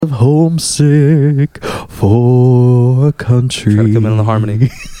of homesick for a country. Try to come in on the harmony.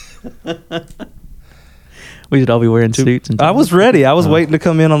 We should all be wearing suits. And I was ready. I was waiting to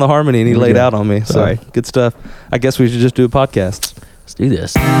come in on the harmony, and he laid out on me. Sorry. So, good stuff. I guess we should just do a podcast. Let's do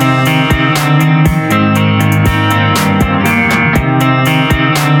this.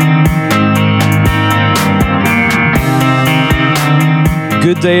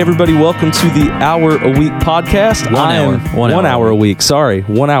 Good day, everybody. Welcome to the Hour a Week podcast. One hour a week. Sorry,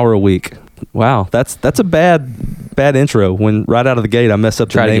 1 hour a week. Wow, that's a bad intro. When right out of the gate, I mess up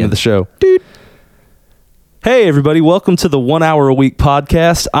the name of the show. Dude. Hey, everybody. Welcome to the 1 hour a week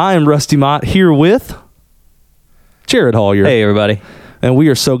podcast. I am Rusty Mott here with Jared Hollier. Hey, everybody. And we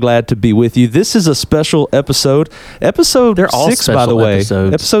are so glad to be with you. This is a special episode. They're all 6, by the way.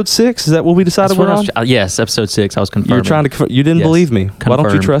 Episodes. Episode 6? Is that what we decided we're on? Yes, episode 6. I was confirming. You're trying to. You didn't believe me. Why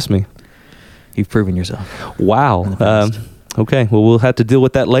don't you trust me? You've proven yourself. Wow. Okay. Well, we'll have to deal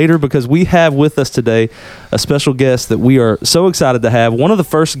with that later because we have with us today a special guest that we are so excited to have. One of the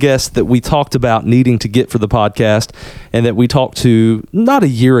first guests that we talked about needing to get for the podcast, and that we talked to not a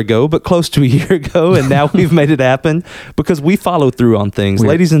year ago, but close to a year ago, and now we've made it happen because we follow through on things.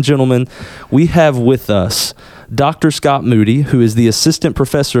 Ladies and gentlemen, we have with us Dr. Scott Moody, who is the assistant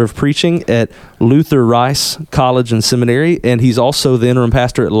professor of preaching at Luther Rice College and Seminary, and he's also the interim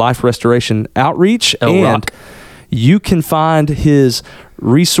pastor at Life Restoration Outreach. Rock. You can find his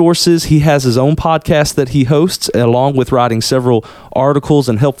resources. He has his own podcast that he hosts, along with writing several articles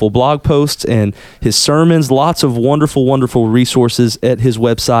and helpful blog posts and his sermons. Lots of wonderful, wonderful resources at his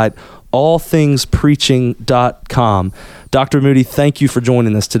website, allthingspreaching.com. Dr. Moody, thank you for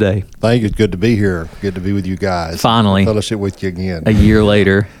joining us today. Thank you. It's good to be here. Good to be with you guys. Finally. Fellowship with you again. A year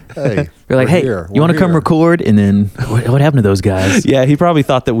later. Hey. You're like, hey, you want to come record? And then what happened to those guys? Yeah, he probably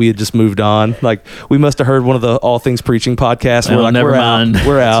thought that we had just moved on. Like, we must have heard one of the All Things Preaching podcasts. Well, we're like, never mind.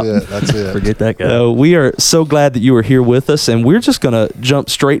 We're out. That's it. Forget that guy. We are so glad that you are here with us, and we're just going to jump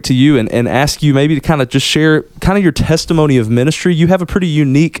straight to you and ask you maybe to kind of just share kind of your testimony of ministry. You have a pretty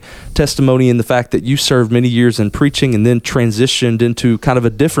unique testimony in the fact that you served many years in preaching and then transitioned into kind of a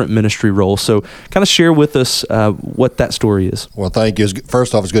different ministry role. So kind of share with us what that story is. Well, thank you.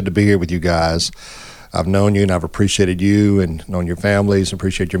 First off, it's good to be here with you guys. I've known you and I've appreciated you and known your families,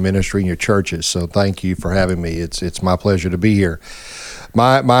 appreciate your ministry and your churches. So thank you for having me. It's my pleasure to be here.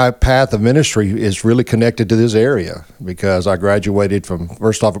 My path of ministry is really connected to this area because I graduated from,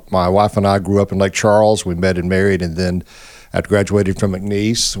 first off, my wife and I grew up in Lake Charles. We met and married, and then after graduating from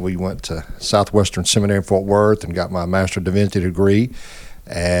McNeese, we went to Southwestern Seminary in Fort Worth and got my Master of Divinity degree.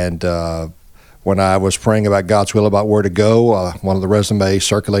 And when I was praying about God's will about where to go, one of the resumes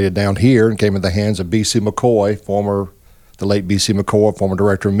circulated down here and came in the hands of B.C. McCoy, the late B.C. McCoy, former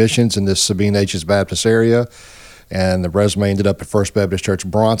director of missions in this Sabine H's Baptist area. And the resume ended up at First Baptist Church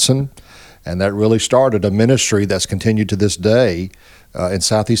Bronson. And that really started a ministry that's continued to this day in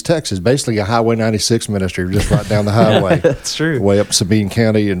Southeast Texas, basically a Highway 96 ministry, just right down the highway. That's true. Way up Sabine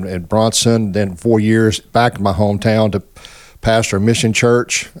County and Bronson. Then 4 years back in my hometown to pastor a mission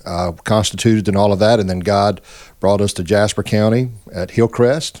church, constituted and all of that, and then God brought us to Jasper County at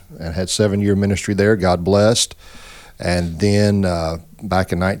Hillcrest and had 7-year ministry there. God blessed. And then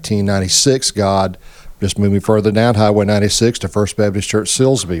back in 1996, God just moved me further down Highway 96 to First Baptist Church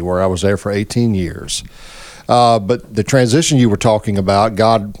Silsbee, where I was there for 18 years. But the transition you were talking about,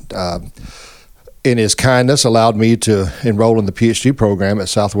 God, in His kindness, allowed me to enroll in the PhD program at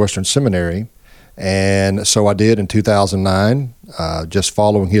Southwestern Seminary. And so I did in 2009, just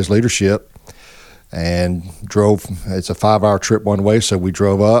following his leadership, and drove. It's a 5-hour trip one way, so we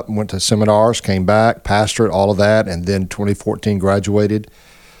drove up, went to seminars, came back, pastored, all of that, and then 2014 graduated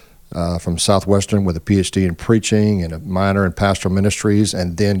from Southwestern with a PhD in preaching and a minor in pastoral ministries,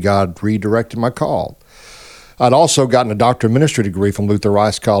 and then God redirected my call. I'd also gotten a doctor of ministry degree from Luther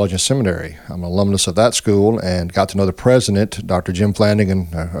Rice College and Seminary. I'm an alumnus of that school and got to know the president, Dr. Jim Flanagan,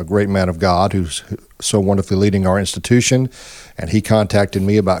 a great man of God who's so wonderfully leading our institution. And he contacted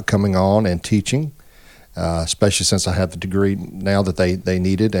me about coming on and teaching, especially since I have the degree now that they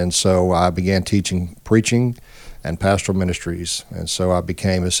needed. And so I began teaching preaching and pastoral ministries. And so I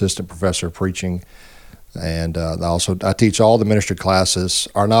became assistant professor of preaching. And I teach all the ministry classes,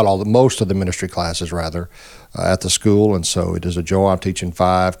 or not all, most of the ministry classes rather, at the school, and so it is a joy. I'm teaching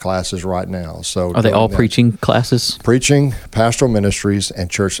 5 classes right now. So are they all preaching classes? Preaching, pastoral ministries, and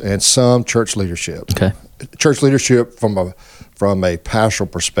church, and some church leadership. Okay. Church leadership from a pastoral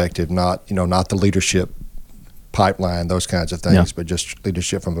perspective, not the leadership pipeline, those kinds of things, but just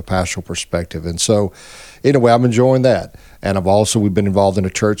leadership from a pastoral perspective. And so, anyway, I'm enjoying that. And we've been involved in a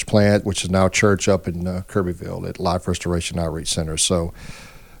church plant, which is now a church up in Kirbyville at Life Restoration Outreach Center. So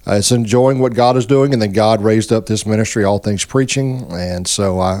it's enjoying what God is doing, and then God raised up this ministry, All Things Preaching, and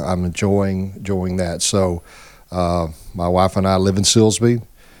so I'm enjoying that. So my wife and I live in Silsbee,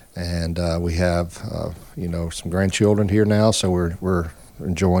 and we have some grandchildren here now, so we're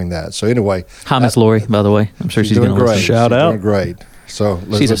enjoying that. So anyway, hi, Miss Lori. By the way, I'm sure she's doing going to great. listen. Shout out. Doing great. So She's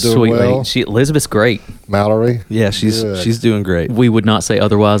a Elizabeth doing sweet well. lady. Elizabeth's great. Mallory, Yeah, she's doing great. We would not say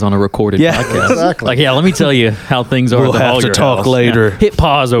otherwise on a recorded Yeah. podcast. Exactly. Like, let me tell you how things are. We'll at the have to Holger talk house. later. Yeah. Hit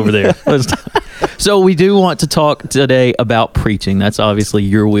pause over there. So we do want to talk today about preaching. That's obviously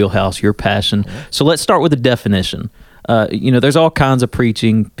your wheelhouse, your passion. So let's start with a definition. There's all kinds of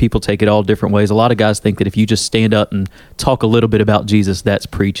preaching. People take it all different ways. A lot of guys think that if you just stand up and talk a little bit about Jesus, that's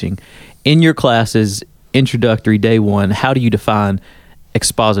preaching. In your classes, introductory day one, how do you define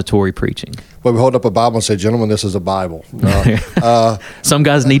expository preaching? Well, we hold up a Bible and say, "Gentlemen, this is a Bible." Some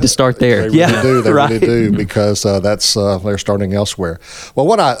guys need to start there. They really do. They right. really do, because that's they're starting elsewhere. Well,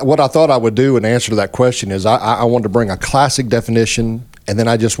 what I thought I would do in answer to that question is I wanted to bring a classic definition, and then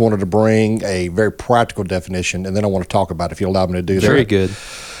I just wanted to bring a very practical definition, and then I want to talk about it, if you allow me to do that. Very good.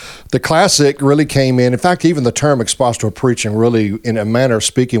 The classic really came in fact, even the term expository preaching really, in a manner of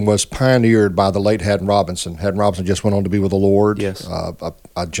speaking, was pioneered by the late Haddon Robinson. Haddon Robinson just went on to be with the Lord. Yes.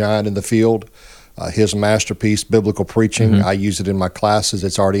 A giant in the field. His masterpiece, Biblical Preaching, I use it in my classes.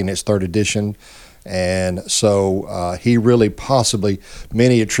 It's already in its 3rd edition. And so he really possibly,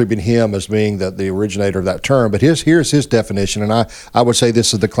 many attribute him as being the originator of that term. But here's his definition, and I would say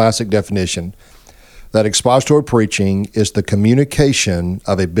this is the classic definition, that expository preaching is the communication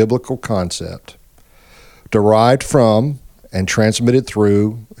of a biblical concept derived from and transmitted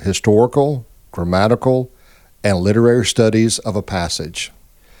through historical, grammatical, and literary studies of a passage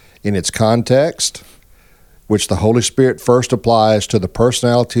in its context, which the Holy Spirit first applies to the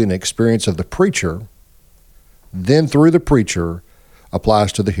personality and experience of the preacher, then through the preacher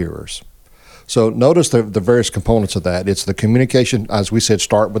applies to the hearers. So notice the various components of that. It's the communication, as we said,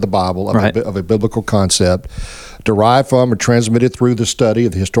 start with the Bible, of a biblical concept, derived from or transmitted through the study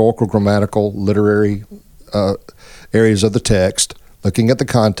of the historical, grammatical, literary areas of the text, looking at the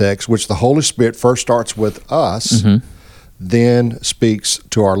context, which the Holy Spirit first starts with us, then speaks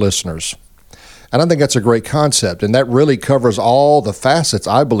to our listeners. And I think that's a great concept, and that really covers all the facets,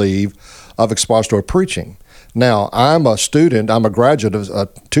 I believe, of expository preaching. Now, I'm a graduate, a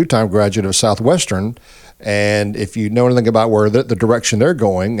 2-time graduate of Southwestern, and if you know anything about where the direction they're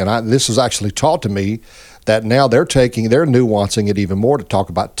going, and this is actually taught to me, that now they're nuancing it even more to talk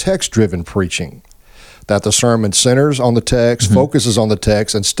about text-driven preaching, that the sermon centers on the text, focuses on the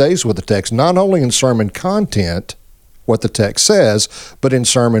text, and stays with the text, not only in sermon content, what the text says, but in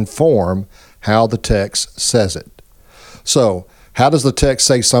sermon form, how the text says it. So, how does the text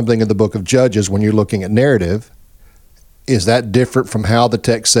say something in the book of Judges when you're looking at narrative? Is that different from how the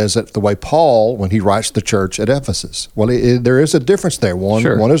text says it the way Paul, when he writes the church at Ephesus? Well, there is a difference there.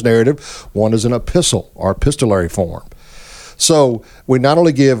 One is narrative, one is an epistle or epistolary form. So we not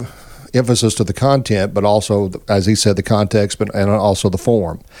only give emphasis to the content, but also, as he said, the context, and also the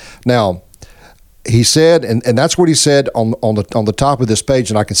form. Now, he said, and that's what he said on the top of this page,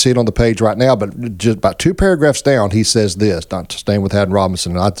 and I can see it on the page right now, but just about 2 paragraphs down, he says this, not staying with Haddon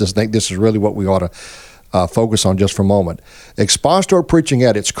Robinson, and I just think this is really what we ought to focus on just for a moment. Expository preaching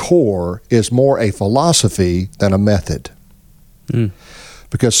at its core is more a philosophy than a method.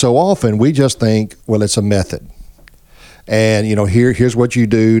 Because so often we just think, well, it's a method. And, here's what you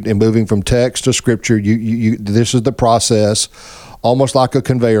do in moving from text to scripture. You this is the process, almost like a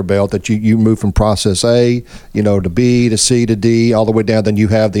conveyor belt, that you move from process A, to B, to C, to D, all the way down. Then you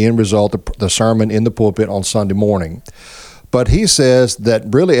have the end result, the sermon in the pulpit on Sunday morning. But he says that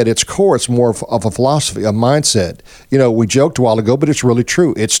really at its core, it's more of a philosophy, a mindset. We joked a while ago, but it's really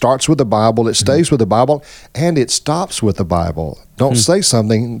true. It starts with the Bible, it stays with the Bible, and it stops with the Bible. Don't say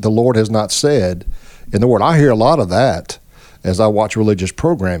something the Lord has not said in the Word. I hear a lot of that as I watch religious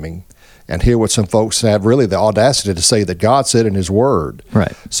programming and hear what some folks have really the audacity to say that God said in His Word.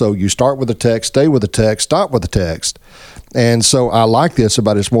 Right. So you start with the text, stay with the text, stop with the text. And so I like this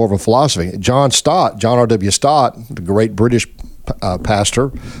about it's more of a philosophy. John R.W. Stott, the great British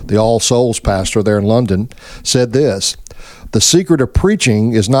pastor, the All Souls pastor there in London, said this: "The secret of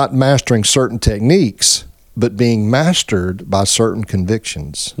preaching is not mastering certain techniques, but being mastered by certain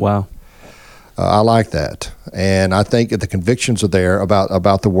convictions." Wow. I like that. And I think if the convictions are there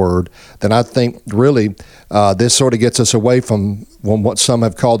about the Word, then I think really this sort of gets us away from what some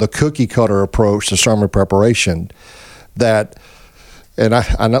have called the cookie cutter approach to sermon preparation, that And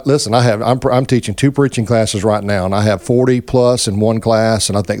I'm teaching 2 preaching classes right now, and I have 40 plus in one class,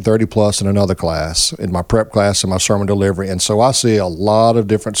 and I think 30 plus in another class, in my prep class and my sermon delivery. And so I see a lot of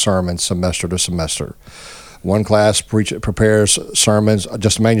different sermons semester to semester. One class prepares sermons,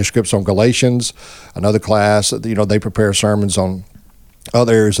 just manuscripts on Galatians. Another class, they prepare sermons on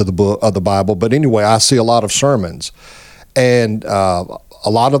other areas of the Bible. But anyway, I see a lot of sermons, and a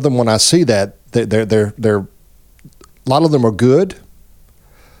lot of them, when I see that, they're a lot of them are good.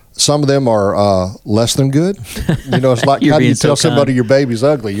 Some of them are less than good. It's like, how do you tell somebody your baby's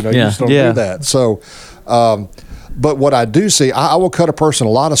ugly? You just don't do that. So, but what I do see, I will cut a person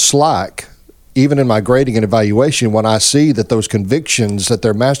a lot of slack, even in my grading and evaluation, when I see that those convictions, that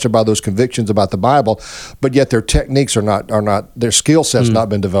they're mastered by those convictions about the Bible, but yet their techniques are not, their skill set's not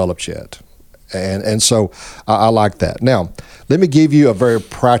been developed yet. And so I like that. Now, let me give you a very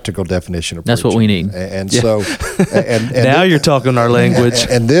practical definition of preaching. That's what we need. So, now you're talking our language.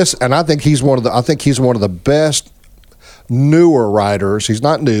 And I think he's one of the best newer writers. He's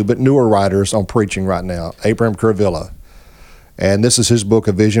not new, but newer writers on preaching right now. Abraham Kurvilla. And this is his book,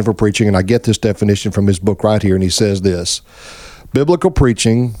 A Vision for Preaching, and I get this definition from his book right here, and he says this: biblical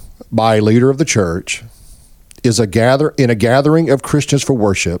preaching by a leader of the church is in a gathering of Christians for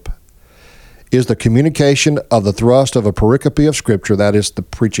worship, is the communication of the thrust of a pericope of Scripture, that is the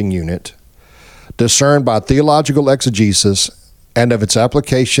preaching unit, discerned by theological exegesis and of its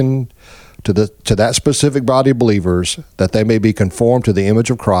application to that specific body of believers, that they may be conformed to the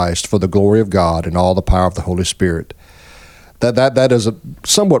image of Christ for the glory of God and all the power of the Holy Spirit. That is a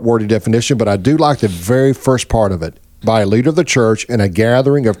somewhat wordy definition, but I do like the very first part of it: by a leader of the church in a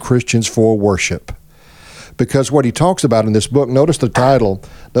gathering of Christians for worship. Because what he talks about in this book, notice the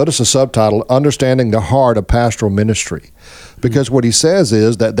subtitle, Understanding the Heart of Pastoral Ministry. Because what he says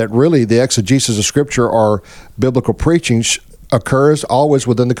is that really the exegesis of Scripture or biblical preaching occurs always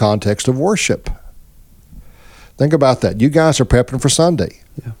within the context of worship. Think about that. You guys are prepping for Sunday.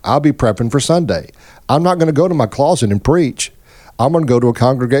 Yeah. I'll be prepping for Sunday. I'm not going to go to my closet and preach. I'm going to go to a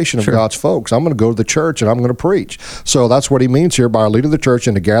congregation of God's folks. I'm going to go to the church and I'm going to preach. So that's what he means here by a leader of the church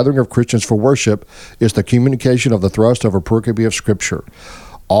in the gathering of Christians for worship is the communication of the thrust of a pericope of Scripture,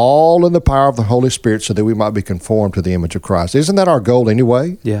 all in the power of the Holy Spirit, so that we might be conformed to the image of Christ. Isn't that our goal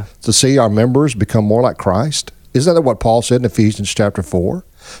anyway? Yeah. To see our members become more like Christ? Isn't that what Paul said in Ephesians chapter 4?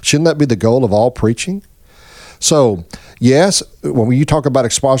 Shouldn't that be the goal of all preaching? So, yes, when you talk about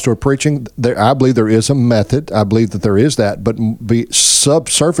expository preaching, I believe there is a method. I believe that there is that. But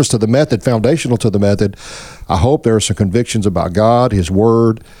subsurface to the method, foundational to the method, I hope there are some convictions about God, His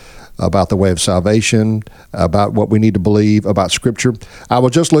Word, about the way of salvation, about what we need to believe, about Scripture. I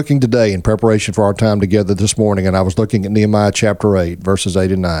was just looking today in preparation for our time together this morning, and I was looking at Nehemiah chapter 8, verses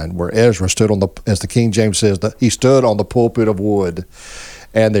 8 and 9, where Ezra stood as the King James says, he stood on the pulpit of wood.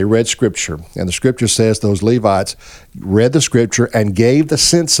 And they read Scripture. And the Scripture says those Levites read the Scripture and gave the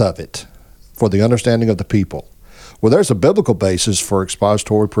sense of it for the understanding of the people. Well, there's a biblical basis for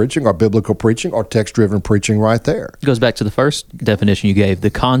expository preaching or biblical preaching or text-driven preaching right there. It goes back to the first definition you gave, the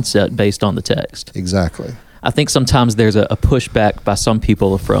concept based on the text. Exactly. I think sometimes there's a pushback by some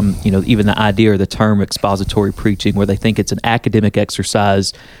people from, even the idea or the term expository preaching, where they think it's an academic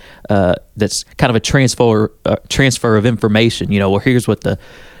exercise that's kind of a transfer of information. Well, here's what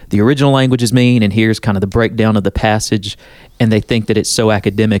the original languages mean, and here's kind of the breakdown of the passage, and they think that it's so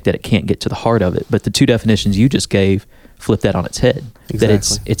academic that it can't get to the heart of it. But the two definitions you just gave flip that on its head. Exactly.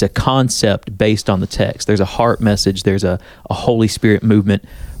 That it's a concept based on the text. There's a heart message. There's a Holy Spirit movement,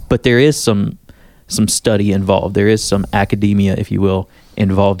 but there is some study involved. There is some academia, if you will,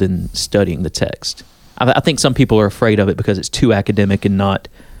 involved in studying the text. I think some people are afraid of it because it's too academic and not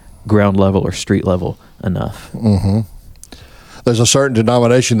ground level or street level enough. Mm-hmm. There's a certain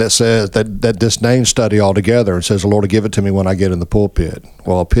denomination that says that disdains study altogether and says, the Lord will give it to me when I get in the pulpit.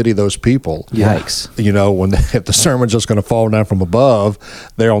 Well, pity those people. Yikes. If the sermon's just going to fall down from above,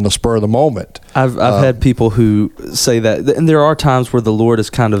 they're on the spur of the moment. I've had people who say that, and there are times where the Lord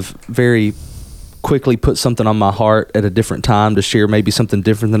has kind of very quickly put something on my heart at a different time to share maybe something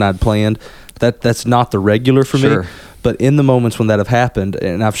different than I'd planned. That's not the regular for me. But in the moments when that have happened,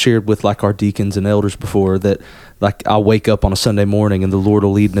 and I've shared with like our deacons and elders before that, like I'll wake up on a Sunday morning and the Lord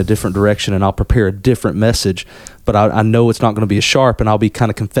will lead in a different direction and I'll prepare a different message, but I know it's not going to be as sharp, and I'll be kind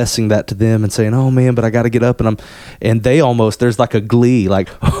of confessing that to them and saying, oh man, but I got to get up, and they almost, there's like a glee, like,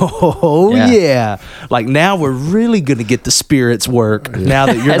 oh yeah. Like now we're really going to get the Spirit's work now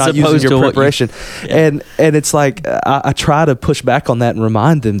that you're not using your preparation. And it's like, I try to push back on that and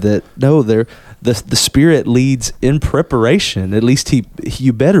remind them that no, the Spirit leads in preparation. At least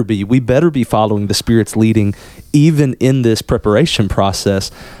we better be following the Spirit's leading even in this preparation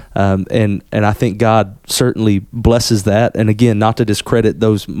process. And I think God certainly blesses that. And again, not to discredit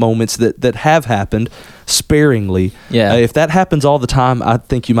those moments that have happened sparingly. Yeah. If that happens all the time, I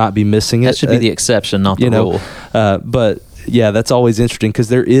think you might be missing it. That should be the exception, not the rule. But yeah, that's always interesting because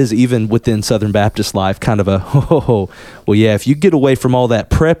there is, even within Southern Baptist life, kind of if you get away from all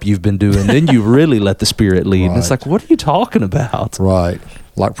that prep you've been doing, then you really let the Spirit lead. Right. And it's like, what are you talking about? Right.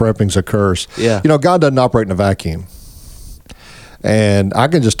 Like prepping's a curse. Yeah. God doesn't operate in a vacuum. And I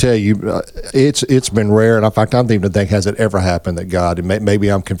can just tell you, it's been rare. And in fact, I'm even thinking, has it ever happened that God, and maybe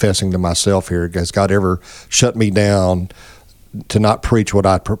I'm confessing to myself here, has God ever shut me down to not preach what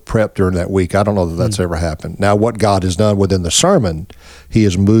I prepped during that week? I don't know that that's ever happened. Now, what God has done within the sermon, He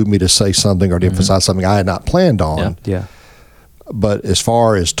has moved me to say something or to emphasize something I had not planned on. Yeah. But as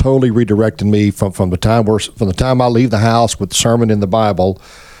far as totally redirecting me from the time I leave the house with the sermon in the Bible,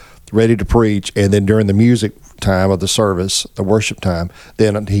 ready to preach, and then during the music time of the service, the worship time,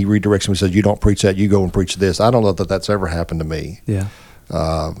 then He redirects me and says, you don't preach that, you go and preach this. I don't know that that's ever happened to me. Yeah.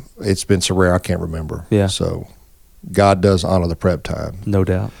 It's been so rare I can't remember. Yeah. So God does honor the prep time. No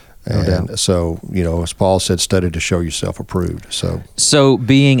doubt. And so, as Paul said, study to show yourself approved. So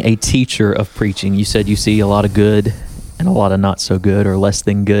being a teacher of preaching, you said you see a lot of good and a lot of not so good or less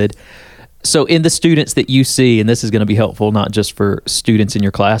than good. So in the students that you see, and this is going to be helpful not just for students in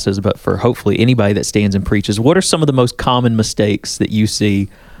your classes, but for hopefully anybody that stands and preaches, what are some of the most common mistakes that you see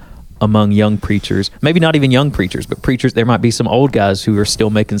among young preachers? Maybe not even young preachers, but preachers. There might be some old guys who are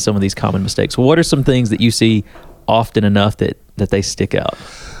still making some of these common mistakes. What are some things that you see often enough that they stick out?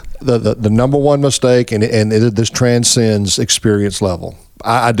 The number one mistake, and this transcends experience level.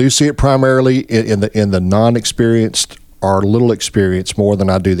 I do see it primarily in the non-experienced or little experience more than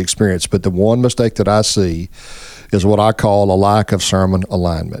I do the experience. But the one mistake that I see is what I call a lack of sermon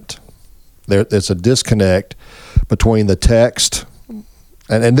alignment. There's a disconnect between the text,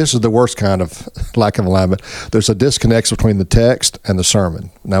 and this is the worst kind of lack of alignment. There's a disconnect between the text and the sermon.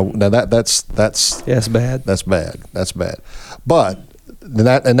 Now that's bad. That's bad. But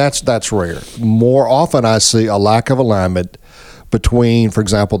that's rare. More often, I see a lack of alignment between, for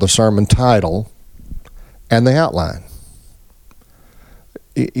example, the sermon title and the outline.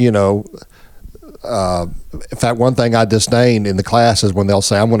 In fact, one thing I disdain in the class is when they'll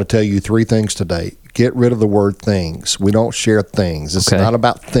say, I'm going to tell you 3 things today. Get rid of the word things. We don't share things. This is not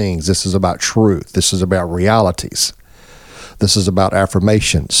about things. This is about truth. This is about realities. This is about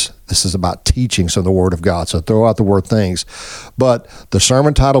affirmations. This is about teachings of the Word of God. So throw out the word things. But the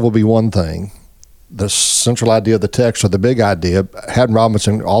sermon title will be one thing. The central idea of the text or the big idea. Haddon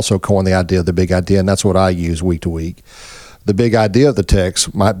Robinson also coined the idea of the big idea, and that's what I use week to week. The big idea of the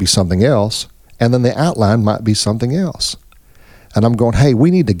text might be something else, and then the outline might be something else. And I'm going, hey,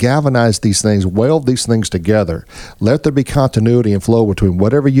 we need to galvanize these things, weld these things together. Let there be continuity and flow between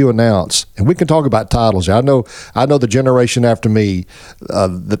whatever you announce. And we can talk about titles. I know the generation after me,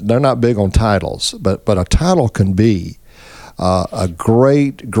 they're not big on titles, but a title can be a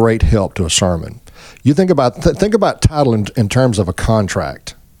great help to a sermon. You think about title in terms of a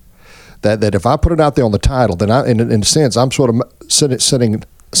contract. That if I put it out there on the title, then in a sense, I'm sort of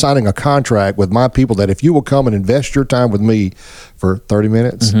signing a contract with my people that if you will come and invest your time with me for 30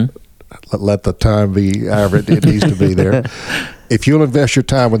 minutes, let the time be however it needs to be there. If you'll invest your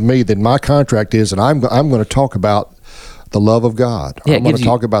time with me, then my contract is, and I'm going to talk about the love of God. Yeah, I'm going to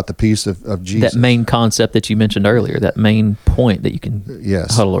talk about the peace of Jesus. That main concept that you mentioned earlier, that main point that you can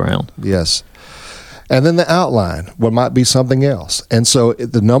huddle around. Yes. And then the outline, what might be something else. And so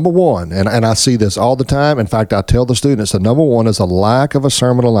the number one, and I see this all the time. In fact, I tell the students, the number one is a lack of a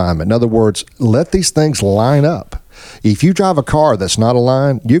sermon alignment. In other words, let these things line up. If you drive a car that's not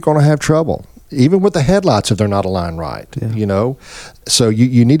aligned, you're going to have trouble. Even with the headlights, if they're not aligned right, So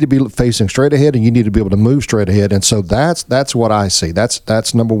you need to be facing straight ahead, and you need to be able to move straight ahead. And so that's what I see.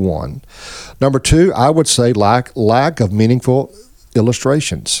 That's number one. Number two, I would say lack of meaningful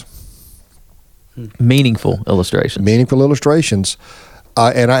illustrations. Meaningful illustrations.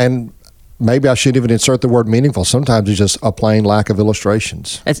 And maybe I shouldn't even insert the word meaningful. Sometimes it's just a plain lack of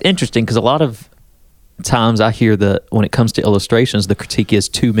illustrations. That's interesting because a lot of times I hear that when it comes to illustrations, the critique is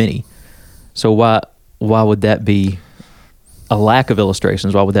too many. So why would that be a lack of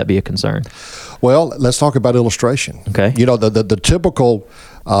illustrations? Why would that be a concern? Well, let's talk about illustration. Okay. The typical,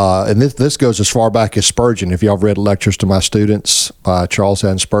 and this goes as far back as Spurgeon. If y'all have read lectures to my students by Charles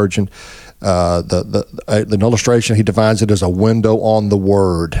Haddon Spurgeon, the illustration, he defines it as a window on the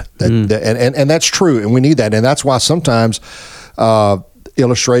Word. And that's true, and we need that. And that's why sometimes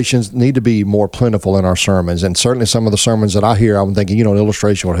illustrations need to be more plentiful in our sermons. And certainly some of the sermons that I hear, I'm thinking, an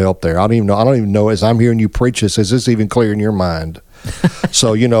illustration would help there. I don't even know as I'm hearing you preach this, is this even clear in your mind?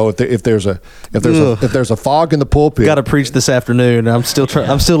 So if there's a fog in the pulpit, Got to preach this afternoon. I'm still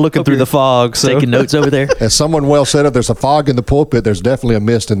looking through the fog. So. Taking notes over there. as someone well said, if there's a fog in the pulpit, there's definitely a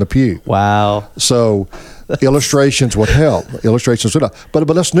mist in the pew. Wow. So illustrations would help. Illustrations would help. But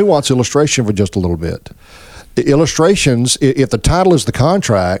let's nuance illustration for just a little bit. Illustrations, if the title is the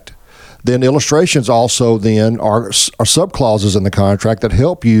contract, then illustrations also then are subclauses in the contract that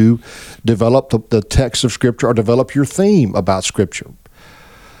help you develop the text of Scripture or develop your theme about Scripture.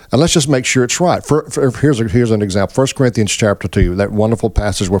 And let's just make sure it's right. Here's an example. 1 Corinthians chapter 2, that wonderful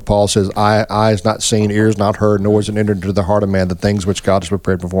passage where Paul says, eye is not seen, ears not heard, nor is it entered into the heart of man, the things which God has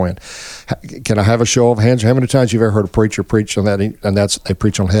prepared beforehand. Can I have a show of hands? How many times you've ever heard a preacher preach on that, and they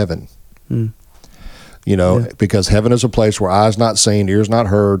preach on heaven? Because heaven is a place where eyes not seen, ears not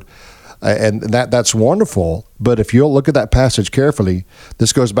heard, and that's wonderful. But if you'll look at that passage carefully,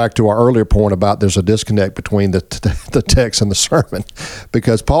 this goes back to our earlier point about there's a disconnect between the text and the sermon,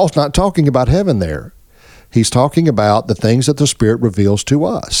 because Paul's not talking about heaven there. He's talking about the things that the Spirit reveals to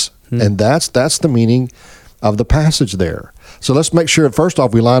us, and that's the meaning of the passage there. So let's make sure, first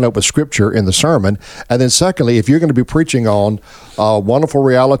off, we line up with Scripture in the sermon. And then secondly, if you're going to be preaching on wonderful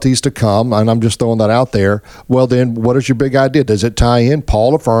realities to come, and I'm just throwing that out there, well then, what is your big idea? Does it tie in?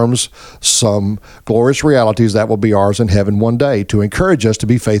 Paul affirms some glorious realities that will be ours in heaven one day to encourage us to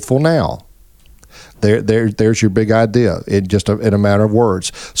be faithful now. There's your big idea in a matter of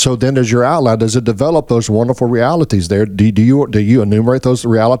words. So then there's your outline. Does it develop those wonderful realities there? Do you enumerate those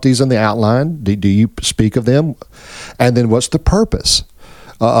realities in the outline? Do you speak of them? And then what's the purpose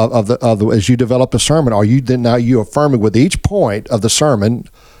of the as you develop a sermon? Are you then now you affirming with each point of the sermon?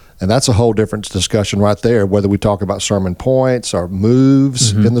 And that's a whole different discussion right there, whether we talk about sermon points or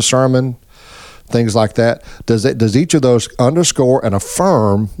moves in the sermon, things like that. Does each of those underscore and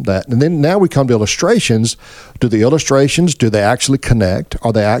affirm that? And then now we come to illustrations. Do they actually connect?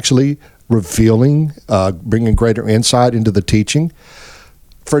 Are they actually revealing, bringing greater insight into the teaching?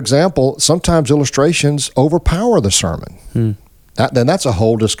 For example, sometimes illustrations overpower the sermon. Then that's a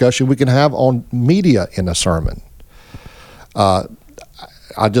whole discussion we can have on media in a sermon.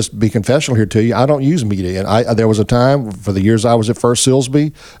 I'll just be confessional here to you. I don't use media. And there was a time for the years I was at First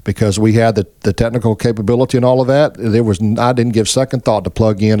Silsby, because we had the technical capability and all of that, I didn't give second thought to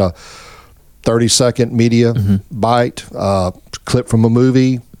plug in a 30-second media bite, clip from a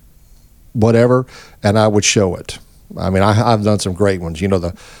movie, whatever, and I would show it. I mean, I've done some great ones.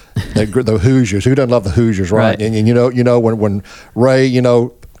 The Hoosiers. Who doesn't love the Hoosiers, right? And when Ray,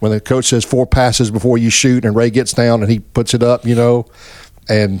 when the coach says 4 passes before you shoot, and Ray gets down and he puts it up,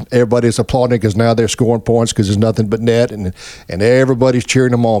 and everybody's applauding because now they're scoring points because there's nothing but net, and everybody's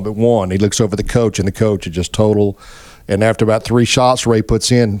cheering them on but one. He looks over the coach, and the coach is just total. And after about 3 shots Ray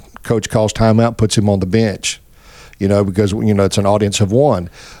puts in, coach calls timeout, puts him on the bench, because it's an audience of one.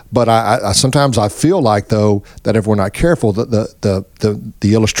 But I sometimes I feel like, though, that if we're not careful, the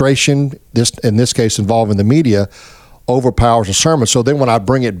illustration, in this case involving the media, overpowers the sermon. So then when I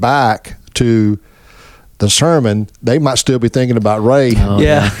bring it back to the sermon, they might still be thinking about Ray.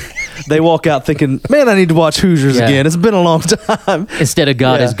 They walk out thinking, man, I need to watch Hoosiers again. It's been a long time. Instead of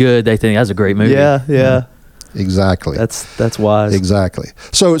God is good, they think that's a great movie. Yeah. Exactly. That's wise. Exactly.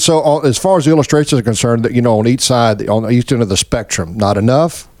 So as far as the illustrations are concerned, that on each side, on each end of the spectrum, not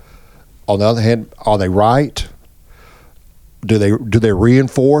enough. On the other hand, are they right? Do they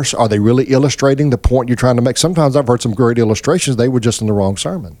reinforce? Are they really illustrating the point you're trying to make? Sometimes I've heard some great illustrations. They were just in the wrong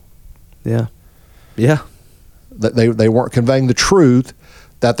sermon. Yeah. They weren't conveying the truth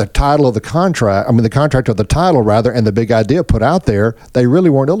that the title of the contract, the contract of the title rather, and the big idea put out there, they really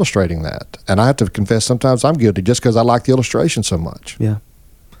weren't illustrating that. And I have to confess, sometimes I'm guilty just because I like the illustration so much. Yeah.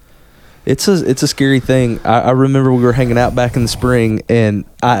 It's a scary thing. I remember we were hanging out back in the spring, and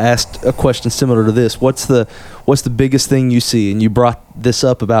I asked a question similar to this. What's the biggest thing you see? And you brought this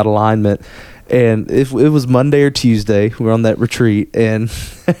up about alignment. And if it was Monday or Tuesday, we were on that retreat, and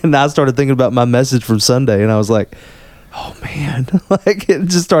I started thinking about my message from Sunday, and I was like, oh man, it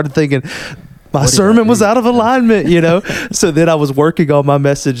just started thinking, my sermon was out of alignment, So then I was working on my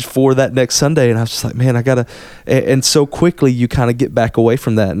message for that next Sunday, and I was just like, man, I gotta. And so quickly you kind of get back away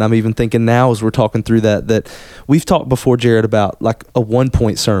from that. And I'm even thinking now, as we're talking through that we've talked before, Jared, about like a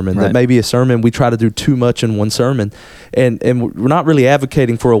 1-point sermon, that maybe a sermon we try to do too much in one sermon, and we're not really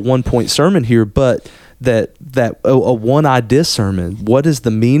advocating for a 1-point sermon here, but that a one idea sermon. What is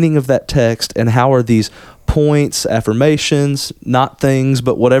the meaning of that text, and how are these points, affirmations, not things,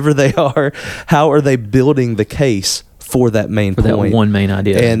 but whatever they are, how are they building the case for that main For point. that one main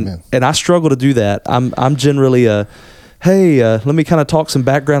idea. And I struggle to do that. I'm generally let me kind of talk some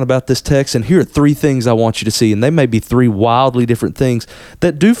background about this text, and here are 3 things I want you to see. And they may be 3 wildly different things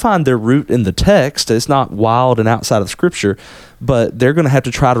that do find their root in the text. It's not wild and outside of Scripture, but they're going to have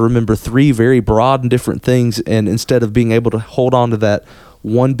to try to remember 3 very broad and different things. And instead of being able to hold on to that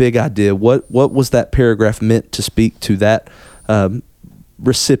one big idea, what was that paragraph meant to speak to that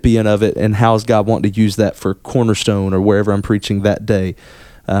recipient of it, and how is God wanting to use that for Cornerstone or wherever I'm preaching that day?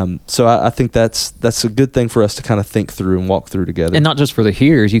 So I think that's a good thing for us to kind of think through and walk through together. And not just for the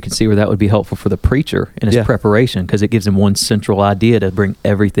hearers, you can see where that would be helpful for the preacher in his preparation, because it gives him one central idea to bring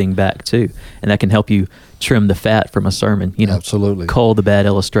everything back to. And that can help you trim the fat from a sermon, Absolutely. cull the bad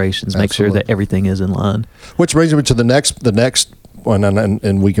illustrations, make sure that everything is in line. Which brings me to the next one,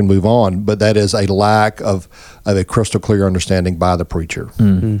 and we can move on, but that is a lack of a crystal clear understanding by the preacher.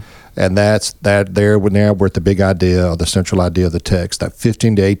 Mm-hmm. And that's that there. Now we're at the big idea, or the central idea of the text, that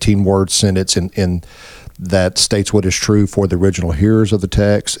 15 to 18 word sentence in that states what is true for the original hearers of the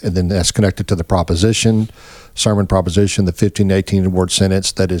text, and then that's connected to the proposition, sermon proposition, the 15 to 18 word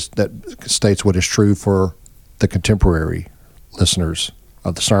sentence that states what is true for the contemporary listeners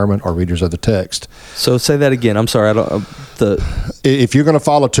of the sermon or readers of the text. So say that again. I'm sorry. If you're going to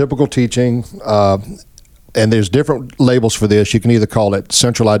follow typical teaching, and there's different labels for this, you can either call it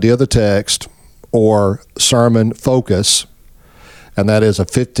central idea of the text or sermon focus, and that is a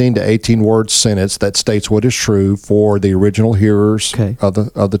 15 to 18 word sentence that states what is true for the original hearers of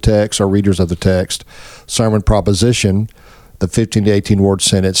the text or readers of the text. Sermon proposition, the 15 to 18 word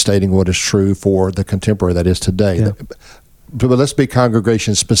sentence stating what is true for the contemporary, that is today. Yeah. But let's be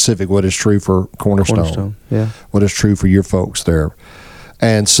congregation specific. What is true for Cornerstone? Yeah. What is true for your folks there?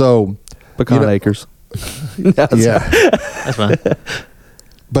 And so, Pecan Acres. That's fine.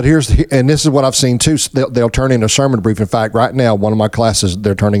 But and this is what I've seen too. They'll turn into a sermon brief. In fact, right now, one of my classes,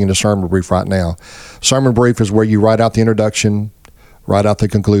 they're turning into sermon brief right now. Sermon brief is where you write out the introduction, write out the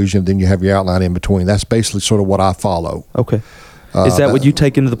conclusion, then you have your outline in between. That's basically sort of what I follow. Okay. Is that what you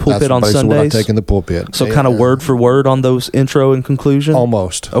take into the pulpit on Sundays? That's what I take in the pulpit. So kind of word for word on those intro and conclusion?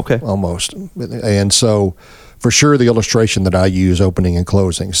 Almost. Okay. Almost. And so for sure the illustration that I use, opening and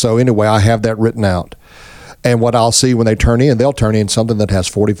closing. So anyway, I have that written out. And what I'll see when they turn in, they'll turn in something that has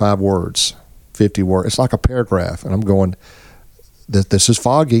 45 words, 50 words. It's like a paragraph. And I'm going, this is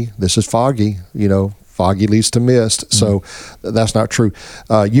foggy. This is foggy. Foggy leads to mist. Mm-hmm. So that's not true.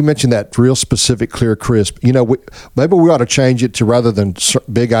 You mentioned that real specific, clear, crisp. Maybe we ought to change it to, rather than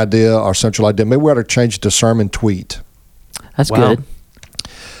big idea or central idea, maybe we ought to change it to sermon tweet. That's good.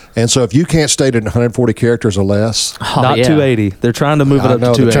 And so if you can't state it in 140 characters or less. Not 280. They're trying to move it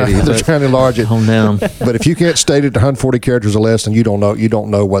up to 280. They're trying to enlarge it. Calm down. But if you can't state it in 140 characters or less, then you don't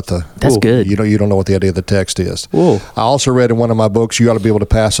know what the... That's good. You don't know what the idea of the text is. Whoa. I also read in one of my books, you ought to be able to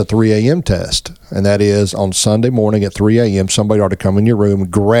pass a 3 a.m. test. And that is on Sunday morning at 3 a.m., somebody ought to come in your room,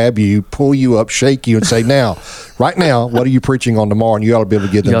 grab you, pull you up, shake you, and say, right now, what are you preaching on tomorrow? And you ought to be able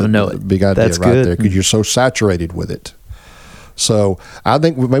to get them the big idea. That's right good. there, because you're so saturated with it. So I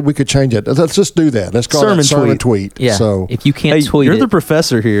think maybe we could change it. Let's just do that. Let's call it sermon tweet. Yeah. So if you can't tweet you're the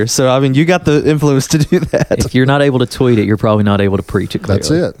professor here, so you got the influence to do that. If you're not able to tweet it, you're probably not able to preach it clearly.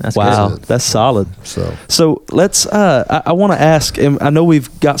 That's it. That's solid. So let's. I want to ask, and I know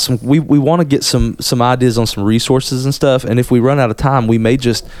we've got some. We want to get some ideas on some resources and stuff. And if we run out of time, we may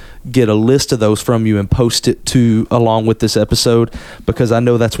just get a list of those from you and post it along with this episode, because I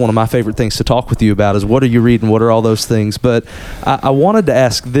know that's one of my favorite things to talk with you about is what are you reading, what are all those things. But I wanted to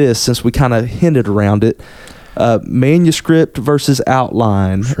ask this, since we kind of hinted around it, manuscript versus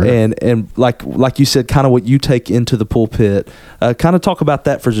outline. Sure. and like you said, kind of what you take into the pulpit. Kind of talk about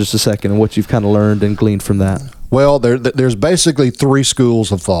that for just a second and what you've kind of learned and gleaned from that. Well, there's basically 3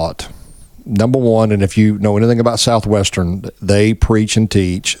 schools of thought. Number one, and if you know anything about Southwestern, they preach and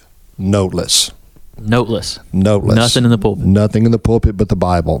teach noteless. Nothing in the pulpit. Nothing in the pulpit but the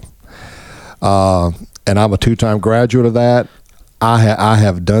Bible. And I'm a 2-time graduate of that. I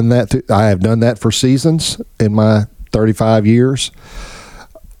have done that. I have done that for seasons in my 35 years.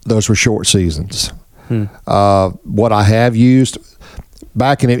 Those were short seasons. What I have used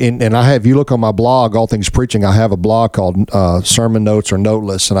back and I have, you look on my blog, All Things Preaching, I have a blog called Sermon Notes or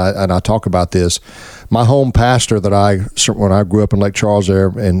Noteless, and I talk about this. My home pastor when I grew up in Lake Charles there,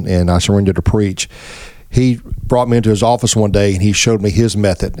 and I surrendered to preach, he brought me into his office one day and he showed me his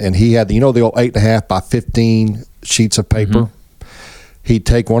method. And he had the old 8.5 by 15 sheets of paper. Mm-hmm. He'd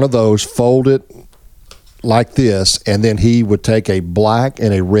take one of those, fold it like this, and then he would take a black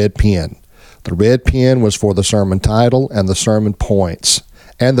and a red pen. The red pen was for the sermon title and the sermon points.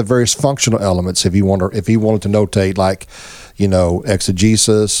 and the various functional elements. If he wanted to notate, like,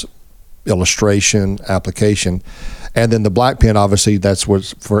 exegesis, illustration, application. And then the black pen, obviously, that's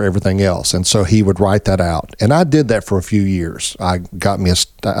what's for everything else. And so he would write that out. And I did that for a few years. I got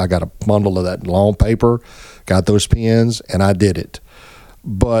a bundle of that long paper, got those pens, and I did it.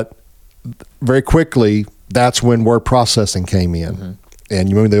 But very quickly, that's when word processing came in. Mm-hmm. And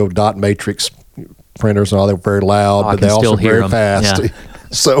you remember the old dot matrix printers and all, they were very loud, but they also very fast. Yeah.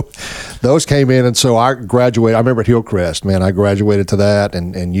 So those came in, and so I graduated. I remember at Hillcrest, man, I graduated to that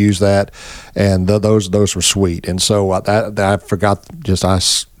and used that, and those were sweet. And so I forgot, I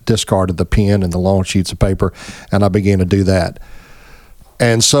discarded the pen and the long sheets of paper, and I began to do that.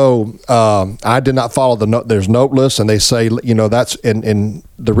 And so I did not follow there's note lists, and they say, that's, and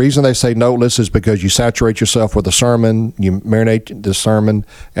the reason they say note lists is because you saturate yourself with the sermon, you marinate the sermon,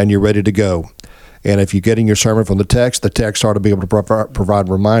 and you're ready to go. And if you're getting your sermon from the text ought to be able to provide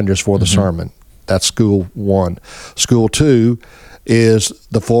reminders for the sermon. That's school one. School two is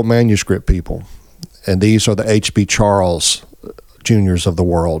the full manuscript people. And these are the H.B. Charles Juniors of the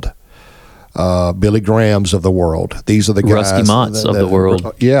world, Billy Grahams of the world. These are the guys. Rusty Motts of the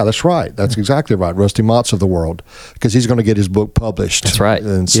world. Yeah, that's right. That's exactly right. Rusty Motts of the world. Because he's going to get his book published. That's right.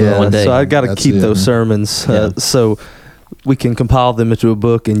 And so, one day. So I got to keep those sermons so we can compile them into a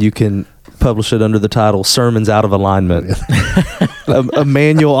book, and you can publish it under the title "Sermons Out of Alignment," a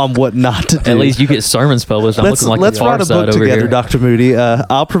manual on what not to do. At least you get sermons published. Let's write a book together, Dr. Moody.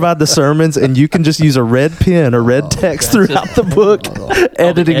 I'll provide the sermons, and you can just use a red pen or red text throughout the book,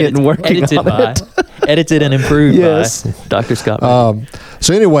 editing it and working on it. Edited and improved by Dr. Scott.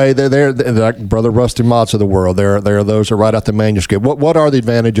 So anyway, they're like Brother Rusty Motts of the world. There are those who write out the manuscript. What are the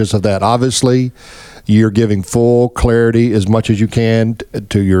advantages of that? Obviously, you're giving full clarity as much as you can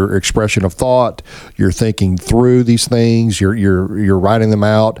to your expression of thought. You're thinking through these things. You're writing them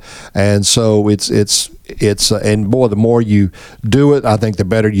out, and so it's and boy, the more you do it, I think the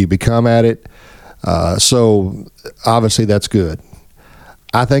better you become at it. So obviously that's good.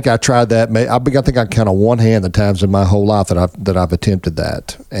 I think I tried that. I think I count on one hand the times in my whole life that I've attempted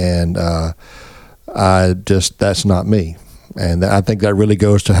that, and that's not me. And I think that really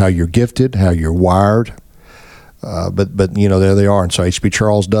goes to how you're gifted, how you're wired. But there they are. And so H.B.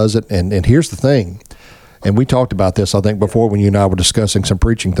 Charles does it. And here's the thing, and we talked about this, I think, before when you and I were discussing some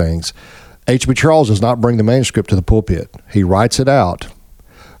preaching things. H.B. Charles does not bring the manuscript to the pulpit. He writes it out,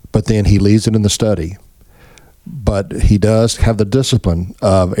 but then he leaves it in the study. But he does have the discipline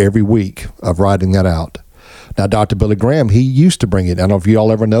of every week of writing that out. Now, Dr. Billy Graham, he used to bring it. I don't know if you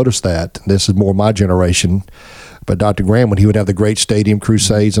all ever noticed that. This is more my generation. But Dr. Graham, when he would have the great stadium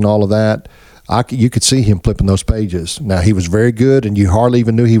crusades and all of that, you could see him flipping those pages. Now, he was very good, and you hardly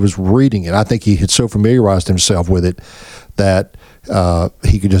even knew he was reading it. I think he had so familiarized himself with it that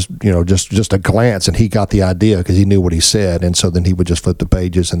he could just a glance, and he got the idea because he knew what he said. And so then he would just flip the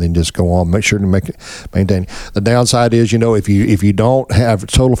pages and then just go on, make sure to maintain. The downside is, if you don't have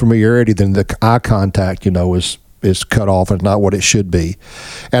total familiarity, then the eye contact, is cut off and not what it should be.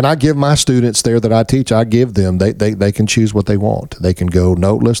 And I give my students there that I teach, I give them, they can choose what they want. They can go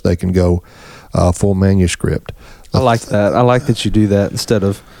noteless, they can go full manuscript. I like that. I like that you do that instead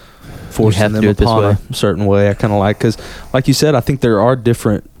of forcing them upon a certain way. I kind of like, because like you said, I think there are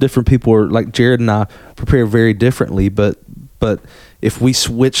different people, or like Jared and I prepare very differently, but if we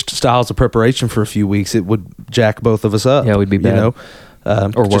switched styles of preparation for a few weeks, it would jack both of us up. Yeah, we'd be bad.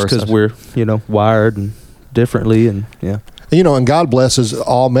 Or worse, because we're, wired and differently, and and God blesses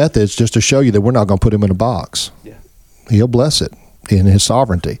all methods just to show you that we're not going to put him in a box. Yeah, he'll bless it in his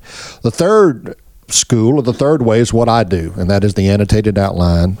sovereignty. The third school, or the third way, is what I do, and that is the annotated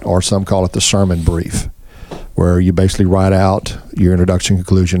outline, or some call it the sermon brief, where you basically write out your introduction,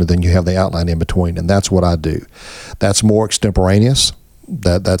 conclusion, and then you have the outline in between, and that's what I do. That's more extemporaneous.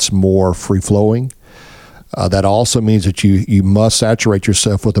 That's more free flowing. That also means that you must saturate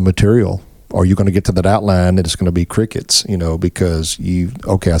yourself with the material, or you're going to get to that outline and it's going to be crickets, because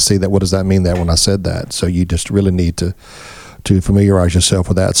I see that. What does that mean that when I said that? So you just really need to familiarize yourself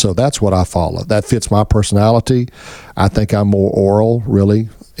with that. So that's what I follow. That fits my personality. I think I'm more oral, really,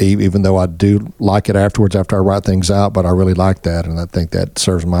 even though I do like it afterwards after I write things out, but I really like that, and I think that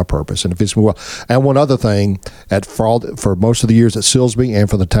serves my purpose. And it fits me well. And one other thing, for most of the years at Silsbee and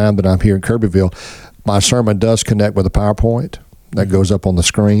for the time that I'm here in Kirbyville, my sermon does connect with a PowerPoint that goes up on the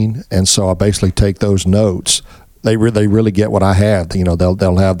screen, and so I basically take those notes. They really get what I have.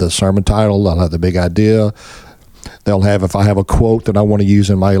 They'll have the sermon title, they'll have the big idea, they'll have, if I have a quote that I want to use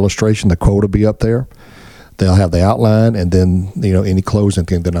in my illustration, the quote will be up there. They'll have the outline, and then any closing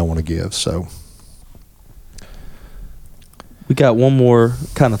thing that I want to give. So We got one more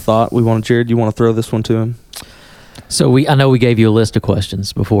kind of thought. Jared, you want to throw this one to him? So I know we gave you a list of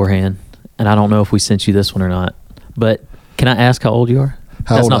questions beforehand, and I don't know if we sent you this one or not, but can I ask how old you are?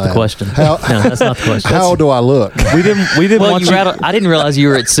 That's not the question. No, that's not the question. How old do I look? We didn't want you. I didn't realize you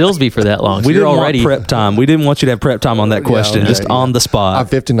were at Silsbee for that long. So We didn't want prep time. We didn't want you to have prep time on that question, just on the spot. I'm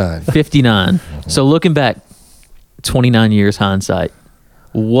 59. 59. So looking back, 29 years hindsight,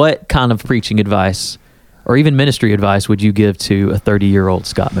 what kind of preaching advice or even ministry advice would you give to a 30-year-old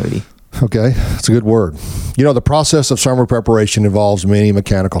Scott Moody? Okay, that's a good word. The process of sermon preparation involves many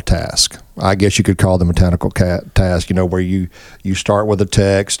mechanical tasks. I guess you could call them mechanical tasks, where you start with a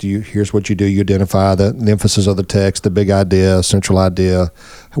text, here's what you do, you identify the emphasis of the text, the big idea, central idea,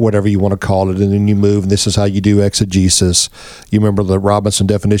 whatever you want to call it, and then you move, and this is how you do exegesis. You remember the Robinson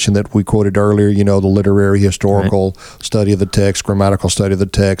definition that we quoted earlier, the literary, historical study of the text, grammatical study of the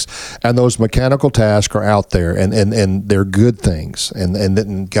text, and those mechanical tasks are out there, and they're good things,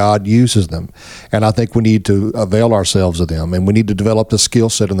 and God uses them, and I think we need to avail ourselves of them, and we need to develop the skill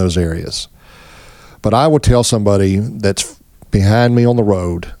set in those areas. But I would tell somebody that's behind me on the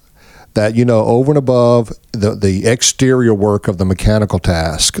road that, over and above the exterior work of the mechanical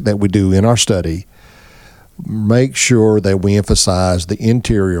task that we do in our study, make sure that we emphasize the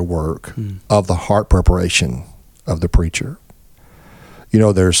interior work of the heart preparation of the preacher.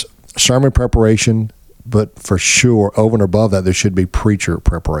 There's sermon preparation, but for sure, over and above that, there should be preacher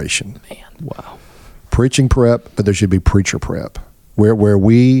preparation. Man, wow. Preaching prep, but there should be preacher prep, where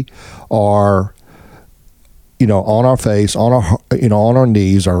we are, on our face, on our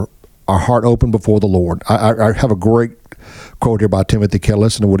knees, our heart open before the Lord. I have a great quote here by Timothy Keller.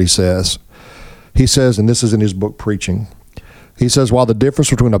 Listen to what he says. He says, and this is in his book, Preaching, he says, while the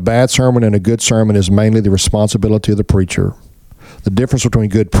difference between a bad sermon and a good sermon is mainly the responsibility of the preacher, the difference between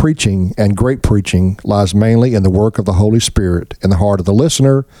good preaching and great preaching lies mainly in the work of the Holy Spirit in the heart of the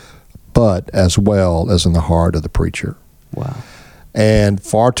listener, but as well as in the heart of the preacher. Wow. And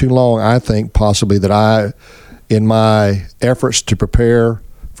far too long, I think possibly that in my efforts to prepare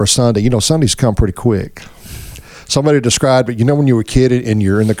for Sunday, Sundays come pretty quick. Somebody described it, when you were a kid and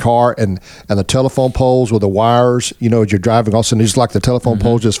you're in the car and the telephone poles with the wires, as you're driving, all of a sudden it's like the telephone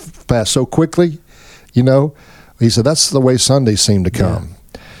poles just pass so quickly, He said, that's the way Sundays seem to come.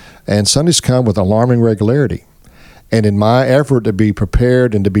 Yeah. And Sundays come with alarming regularity. And in my effort to be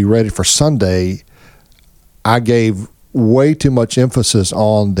prepared and to be ready for Sunday, I gave way too much emphasis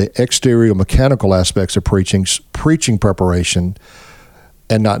on the exterior mechanical aspects of preaching preparation,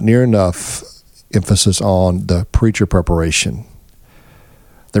 and not near enough emphasis on the preacher preparation.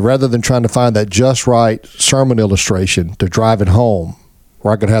 That rather than trying to find that just right sermon illustration to drive it home,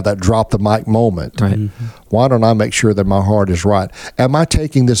 where I could have that drop the mic moment, right. Why don't I make sure that my heart is right? Am I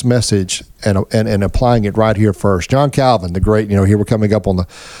taking this message and applying it right here first? John Calvin, the great, here we're coming up on the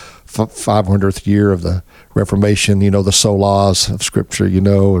 500th year of the Reformation, the solas of Scripture,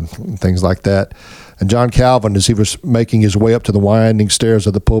 and things like that. And John Calvin, as he was making his way up to the winding stairs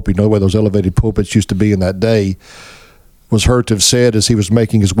of the pulpit, where those elevated pulpits used to be in that day, was heard to have said as he was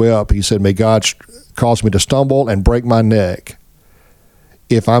making his way up, he said, may God cause me to stumble and break my neck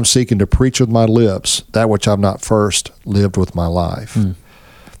if I'm seeking to preach with my lips that which I've not first lived with my life. And,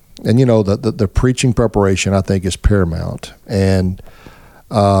 the preaching preparation, I think, is paramount. And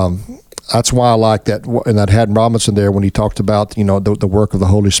that's why I like that, and that Haddon Robinson there when he talked about, the work of the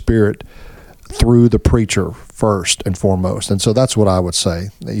Holy Spirit through the preacher first and foremost. And so that's what I would say.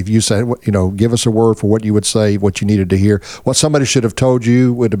 If you say, give us a word for what you would say, what you needed to hear, what somebody should have told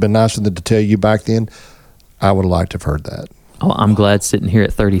you would have been nicer than to tell you back then, I would have liked to have heard that. Oh, I'm glad sitting here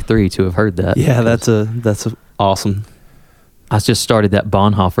at 33 to have heard that. Yeah, that's awesome. I just started that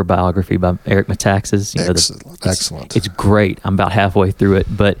Bonhoeffer biography by Eric Metaxas. Excellent. It's great. I'm about halfway through it,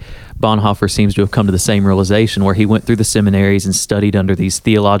 but Bonhoeffer seems to have come to the same realization where he went through the seminaries and studied under these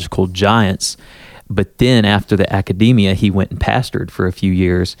theological giants, but then after the academia, he went and pastored for a few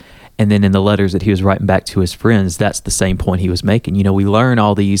years. And then in the letters that he was writing back to his friends, that's the same point he was making. We learn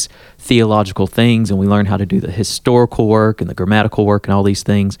all these theological things and we learn how to do the historical work and the grammatical work and all these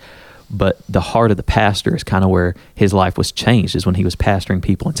things. But the heart of the pastor is kind of where his life was changed, is when he was pastoring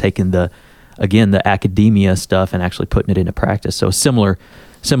people and taking the academia stuff and actually putting it into practice. So similar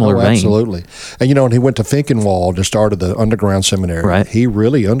vein. Absolutely. And, and he went to Finkenwald and started the underground seminary. Right. He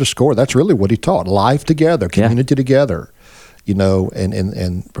really underscored, that's really what he taught, life together, community together.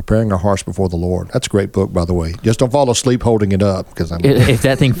 And preparing our hearts before the Lord. That's a great book, by the way. Just don't fall asleep holding it up, because if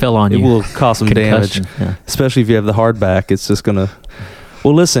that thing fell on you, it will cause some damage. Yeah. Especially if you have the hardback, it's just gonna.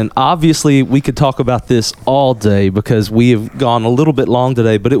 Well, listen. Obviously, we could talk about this all day because we have gone a little bit long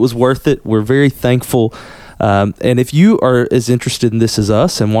today, but it was worth it. We're very thankful And if you are as interested in this as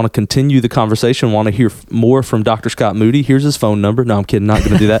us and want to continue the conversation, want to hear more from Dr. Scott Moody, here's his phone number. No, I'm kidding. Not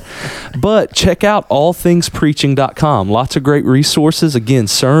going to do that. But check out allthingspreaching.com. Lots of great resources. Again,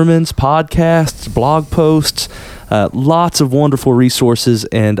 sermons, podcasts, blog posts, lots of wonderful resources.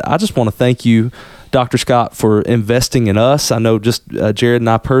 And I just want to thank you, Dr. Scott, for investing in us. I know just Jared and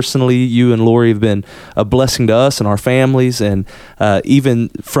I personally, you and Lori have been a blessing to us and our families, and even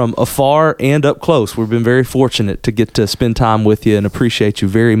from afar and up close, we've been very fortunate to get to spend time with you and appreciate you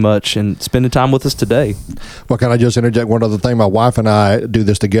very much and spending time with us today. Well, can I just interject one other thing? My wife and I do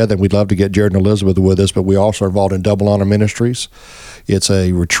this together, and we'd love to get Jared and Elizabeth with us, but we also are involved in Double Honor Ministries. It's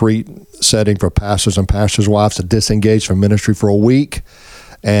a retreat setting for pastors and pastors' wives to disengage from ministry for a week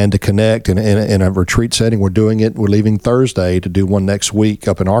and to connect in a retreat setting. We're doing it. We're leaving Thursday to do one next week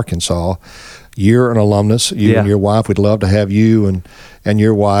up in Arkansas. You're an alumnus, you and your wife. We'd love to have you and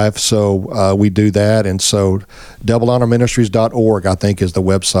your wife. So we do that. And so doublehonorministries.org, I think, is the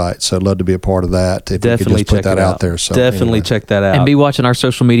website. So I'd love to be a part of that. If Definitely you could just put that out there. So Definitely anyway. check that out. And be watching our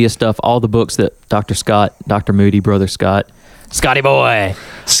social media stuff, all the books that Dr. Scott, Dr. Moody, Brother Scott, Scotty boy,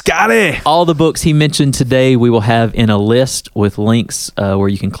 Scotty! all the books he mentioned today, we will have in a list with links where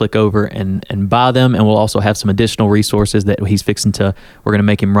you can click over and buy them. And we'll also have some additional resources that he's fixing to. We're going to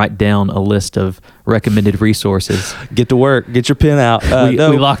make him write down a list of recommended resources. Get to work. Get your pen out. We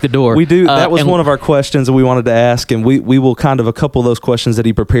lock the door. We do. That was one of our questions that we wanted to ask, and we will kind of a couple of those questions that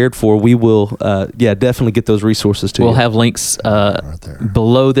he prepared for. We will, definitely get those resources to you. We'll have links right there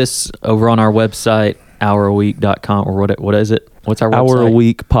below this over on our website, houraweek.com, or what is it? What's our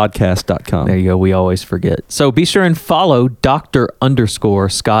website? houraweekpodcast.com. There you go. We always forget. So be sure and follow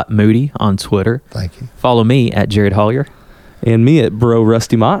Dr._Scott Moody on Twitter. Thank you. Follow me at Jared Hollier. And me at Bro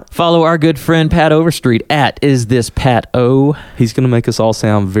Rusty Mott. Follow our good friend Pat Overstreet at Is This Pat O. He's going to make us all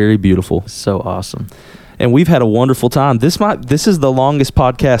sound very beautiful. So awesome. And we've had a wonderful time. This is the longest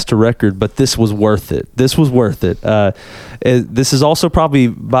podcast to record, but this was worth it. This was worth it. This is also probably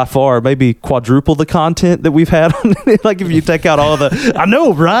by far maybe quadruple the content that we've had on it. Like if you take out all the, I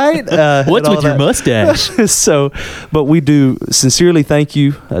know, right? What's with your mustache? So, but we do sincerely thank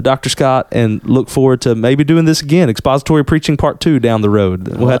you, Dr. Scott, and look forward to maybe doing this again, Expository Preaching Part 2 down the road.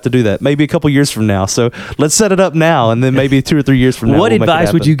 We'll have to do that maybe a couple years from now. So let's set it up now, and then maybe 2 or 3 years from now. What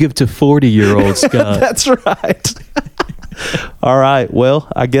advice would you give to 40-year-old Scott? That's right. All right.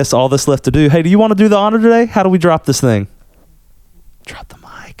 Well, I guess all that's left to do. Hey, do you want to do the honor today? How do we drop this thing? Drop the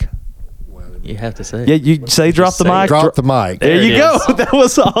mic. You have to say it. Yeah, you say drop the mic. Drop the mic. There There you it go. is. That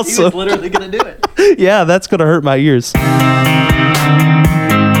was awesome. literally going to do it. Yeah, that's going to hurt my ears.